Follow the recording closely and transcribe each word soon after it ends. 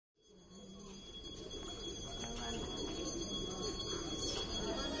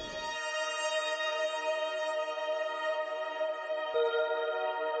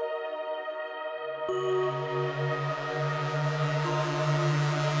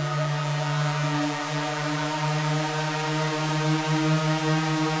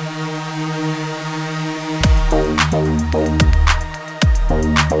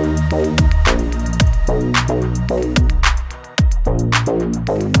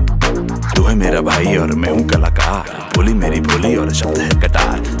मेरा भाई और मैं हूँ कलाकार, बोली मेरी बोली और शब्द है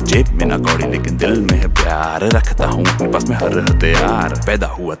कटार, जेब में ना कौड़ी लेकिन दिल में है प्यार, रखता हूँ अपने पास में हर हथियार। पैदा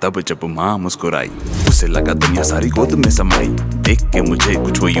हुआ तब जब माँ मुस्कुराई, उसे लगा दुनिया सारी गोद में समाई, देख के मुझे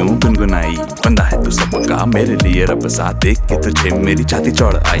कुछ वो यूं गुनगुनाई, बंदा है तू सबका मेरे लिए रब सा, देख के तुझे मेरी छाती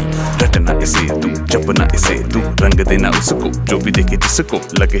चौड़ आई, रटना इसे तू जपना इसे तू, रंग देना उसको जो भी देखे जिसको,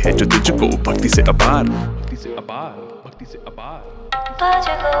 लगे है जो तुझको भक्ति से अपार, भक्ति से अपार, भक्ति से अपार।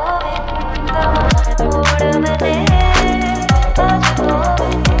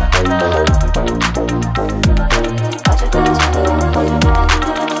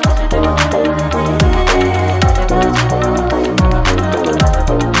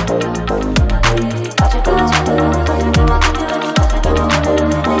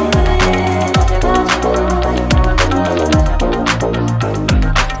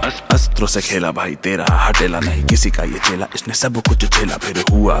 अस्त्रों से खेला भाई तेरा हटेला नहीं किसी का ये चेला, इसने सब कुछ झेला फिर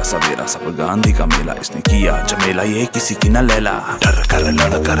हुआ सवेरा, सब गांधी का मेला, इसने किया झमेला ये किसी की न लैला, डर कर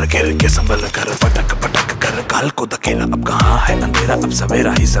लड़ कर घेर के संभल कर पटक पटक कर काल को धकेला, अब कहाँ है अंधेरा अब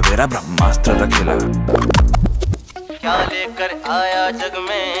सवेरा ही सवेरा, ब्रह्मास्त्र रखेला। क्या लेकर आया जग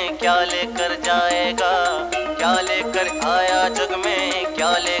में क्या लेकर जाएगा, क्या लेकर आया जग में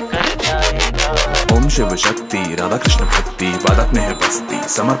क्या लेकर जाएगा। ओम शिव शक्ति राधा कृष्ण भक्ति, बादक में है बस्ती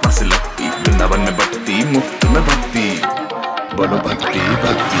समर्पण से लगती, वृंदावन में बटती मुफ्त में भक्ति, बोलो भक्ति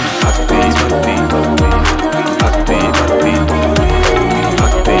भक्ति भक्ति भक्ति भक्ति भक्ति भक्ति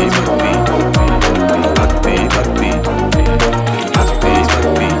भक्ति भक्ति भक्ति भक्ति भक्ति भक्ति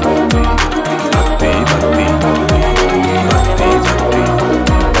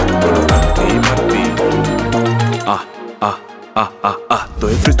तो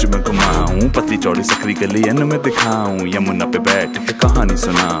फ्रिज में घुमाऊं, पतली चौड़ी सकरी गली अन्न में दिखाऊं, यमुना पे बैठ के कहानी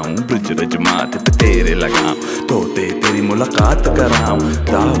सुनाऊं, ब्रिज रज माथे पे तेरे लगाऊं, तोते तेरी मुलाकात कराऊं,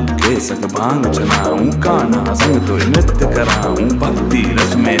 राहुल के संग भांग चलाऊं, कान्हा संग तुझे नृत्य कराऊं, भक्ति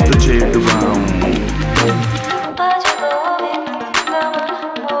रस में तुझे डुबाऊं।